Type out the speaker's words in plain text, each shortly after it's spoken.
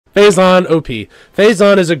Faizan, OP.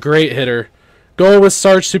 Faizan is a great hitter. Going with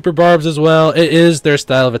Sarge Super Barbs as well. It is their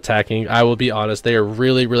style of attacking. I will be honest. They are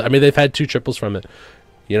really, really... I mean, they've had 2 triples from it.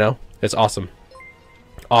 You know? It's awesome.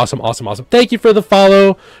 Awesome, awesome, awesome. Thank you for the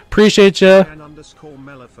follow. Appreciate you.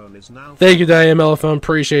 Thank you, Diane Mellophone.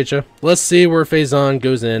 Appreciate you. Let's see where Faizan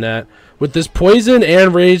goes in at. With this Poison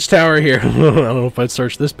and Rage Tower here. I don't know if I'd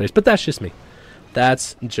search this base, but that's just me.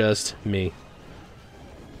 That's just me.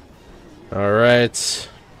 Alright.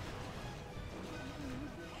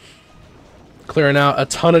 Clearing out a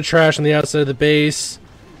ton of trash on the outside of the base.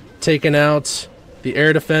 Taking out the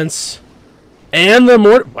air defense. And the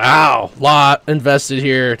mortar. Wow. Lot invested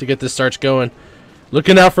here to get this starch going.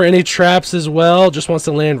 Looking out for any traps as well. Just wants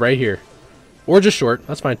to land right here. Or just short.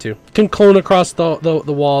 That's fine too. Can clone across the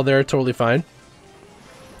wall there. Totally fine.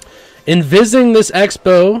 Invising this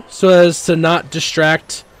Expo so as to not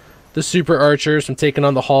distract the Super Archers from taking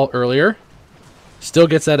on the Hall earlier. Still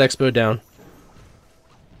gets that Expo down.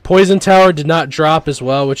 Poison Tower did not drop as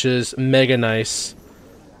well, which is mega nice.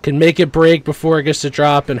 Can make it break before it gets to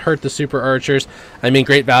drop and hurt the Super Archers. I mean,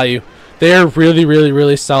 great value. They are really, really,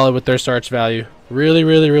 really solid with their starch value. Really,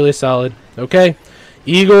 really, really solid. Okay.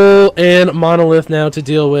 Eagle and Monolith now to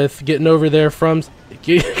deal with. Getting over there from...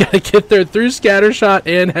 Gotta get there through Scattershot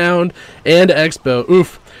and Hound and Expo.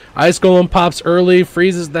 Oof. Ice Golem pops early.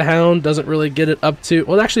 Freezes the Hound. Doesn't really get it up to...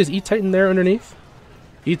 Well, actually, is E-Titan there underneath?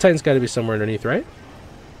 E-Titan's got to be somewhere underneath, right?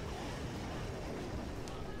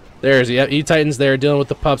 There's, yeah, E-Titan's there dealing with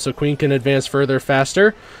the pup, so Queen can advance further,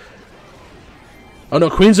 faster. Oh no,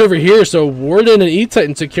 Queen's over here, so Warden and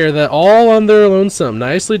E-Titan took care of that all on their lonesome.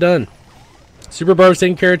 Nicely done. Super Barb's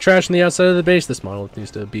taking care of trash on the outside of the base. This Monolith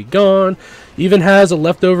needs to be gone. Even has a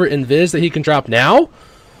leftover Invis that he can drop now.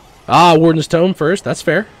 Ah, Warden's Tome first. That's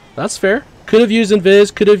fair. That's fair. Could have used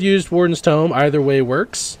Invis, could have used Warden's Tome. Either way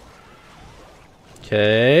works.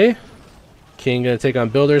 Okay. King gonna take on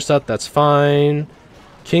Builder's Hut. That's fine.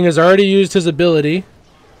 King has already used his ability.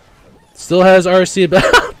 Still has RC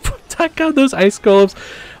ability. Check out those Ice Golems.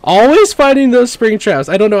 Always finding those spring traps.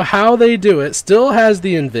 I don't know how they do it. Still has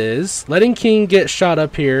the Invis. Letting King get shot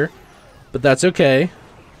up here. But that's okay.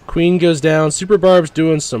 Queen goes down. Super Barb's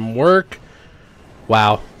doing some work.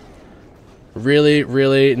 Wow. Really,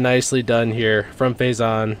 really nicely done here from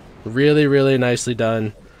Faizan. Really, really nicely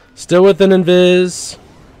done. Still with an Invis.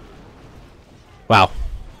 Wow.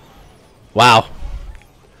 Wow.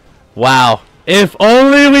 Wow. If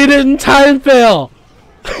only we didn't time fail.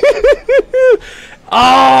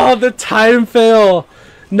 Oh, the time fail.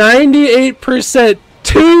 98%.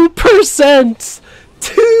 2%.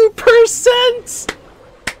 2%.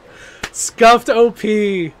 Scuffed OP.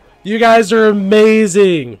 You guys are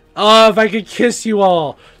amazing. Oh, if I could kiss you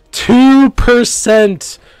all.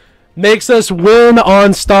 2% makes us win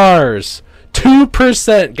on stars.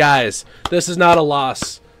 2%, guys. This is not a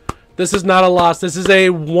loss. This is not a loss. This is a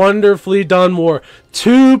wonderfully done war.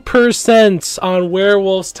 2% on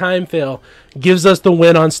Werewolf's time fail gives us the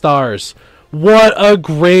win on stars. What a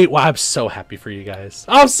great... Wow, I'm so happy for you guys.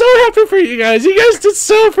 I'm so happy for you guys. You guys did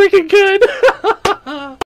so freaking good.